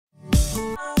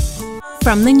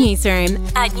From the newsroom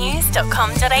at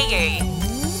news.com.au.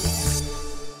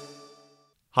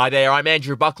 Hi there, I'm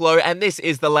Andrew Bucklow and this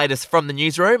is the latest from the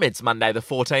newsroom. It's Monday the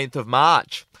 14th of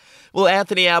March. Well,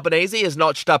 Anthony Albanese has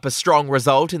notched up a strong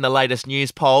result in the latest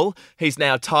news poll. He's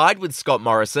now tied with Scott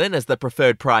Morrison as the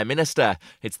preferred Prime Minister.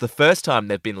 It's the first time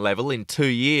they've been level in 2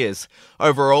 years.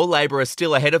 Overall, Labor is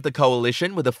still ahead of the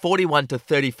coalition with a 41 to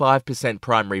 35%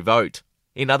 primary vote.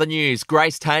 In other news,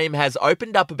 Grace Tame has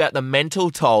opened up about the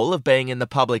mental toll of being in the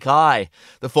public eye.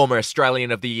 The former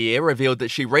Australian of the Year revealed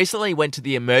that she recently went to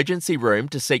the emergency room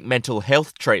to seek mental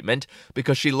health treatment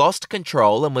because she lost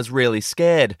control and was really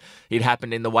scared. It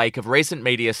happened in the wake of recent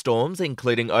media storms,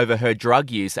 including over her drug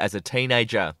use as a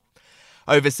teenager.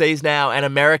 Overseas now, an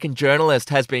American journalist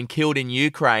has been killed in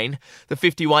Ukraine. The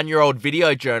 51-year-old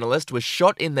video journalist was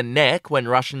shot in the neck when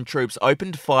Russian troops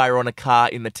opened fire on a car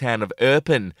in the town of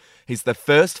Irpin. He's the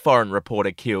first foreign reporter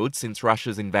killed since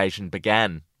Russia's invasion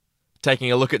began.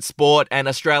 Taking a look at sport, and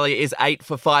Australia is 8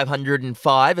 for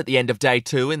 505 at the end of day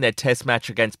 2 in their test match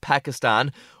against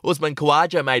Pakistan. Usman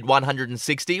Khawaja made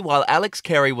 160, while Alex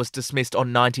Carey was dismissed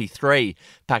on 93.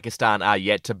 Pakistan are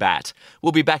yet to bat.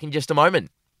 We'll be back in just a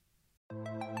moment.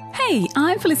 Hey,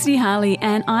 I'm Felicity Harley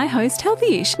and I host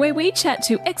Healthyish, where we chat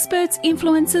to experts,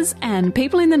 influencers and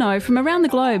people in the know from around the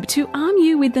globe to arm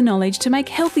you with the knowledge to make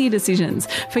healthier decisions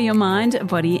for your mind,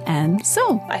 body and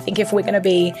soul. I think if we're going to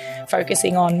be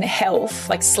focusing on health,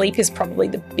 like sleep is probably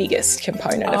the biggest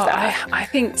component of that. I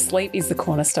think sleep is the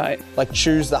cornerstone. Like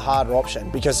choose the harder option,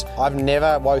 because I've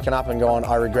never woken up and gone,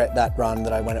 I regret that run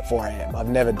that I went at 4 a.m. I've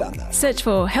never done that. Search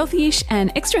for Healthyish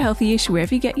and Extra Healthyish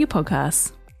wherever you get your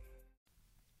podcasts.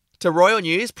 To royal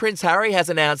news, Prince Harry has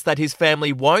announced that his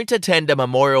family won't attend a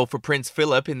memorial for Prince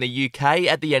Philip in the UK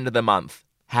at the end of the month.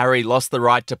 Harry lost the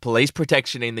right to police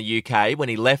protection in the UK when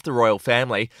he left the royal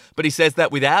family, but he says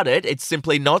that without it, it's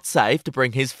simply not safe to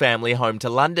bring his family home to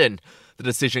London. The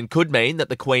decision could mean that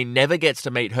the Queen never gets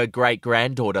to meet her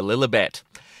great-granddaughter Lilibet.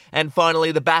 And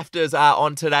finally, the BAFTAs are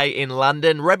on today in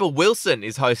London. Rebel Wilson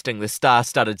is hosting the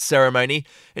star-studded ceremony.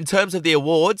 In terms of the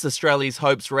awards, Australia's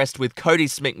hopes rest with Kodi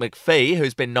Smit-McPhee,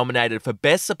 who's been nominated for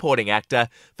Best Supporting Actor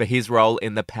for his role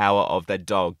in The Power of the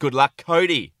Dog. Good luck,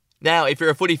 Kodi. Now, if you're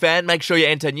a footy fan, make sure you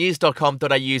enter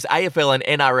news.com.au's AFL and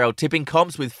NRL tipping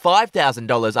comps with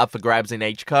 $5,000 up for grabs in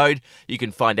each code. You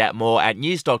can find out more at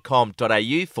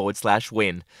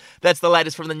news.com.au/win. That's the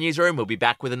latest from the newsroom. We'll be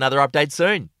back with another update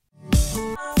soon.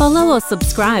 Follow or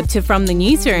subscribe to From the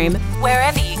Newsroom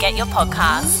wherever you get your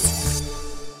podcasts.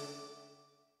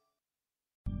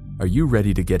 Are you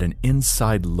ready to get an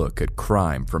inside look at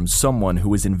crime from someone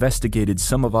who has investigated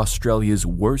some of Australia's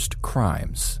worst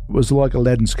crimes? It was like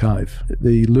Aladdin's Cave.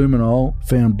 The luminol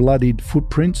found bloodied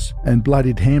footprints and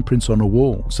bloodied handprints on a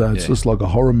wall, so it's just like a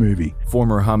horror movie.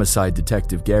 Former homicide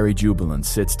detective Gary Jubilant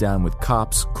sits down with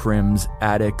cops, crims,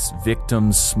 addicts,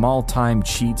 victims, small-time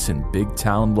cheats, and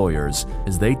big-town lawyers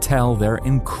as they tell their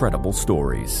incredible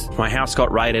stories. My house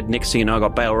got raided. Next thing you know, I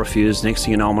got bail refused. Next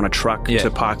thing you know, I'm on a truck to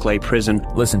Parklea Prison.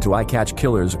 Listen to I Catch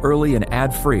Killers early and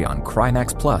ad-free on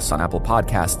Crimex Plus on Apple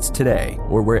Podcasts today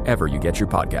or wherever you get your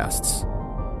podcasts.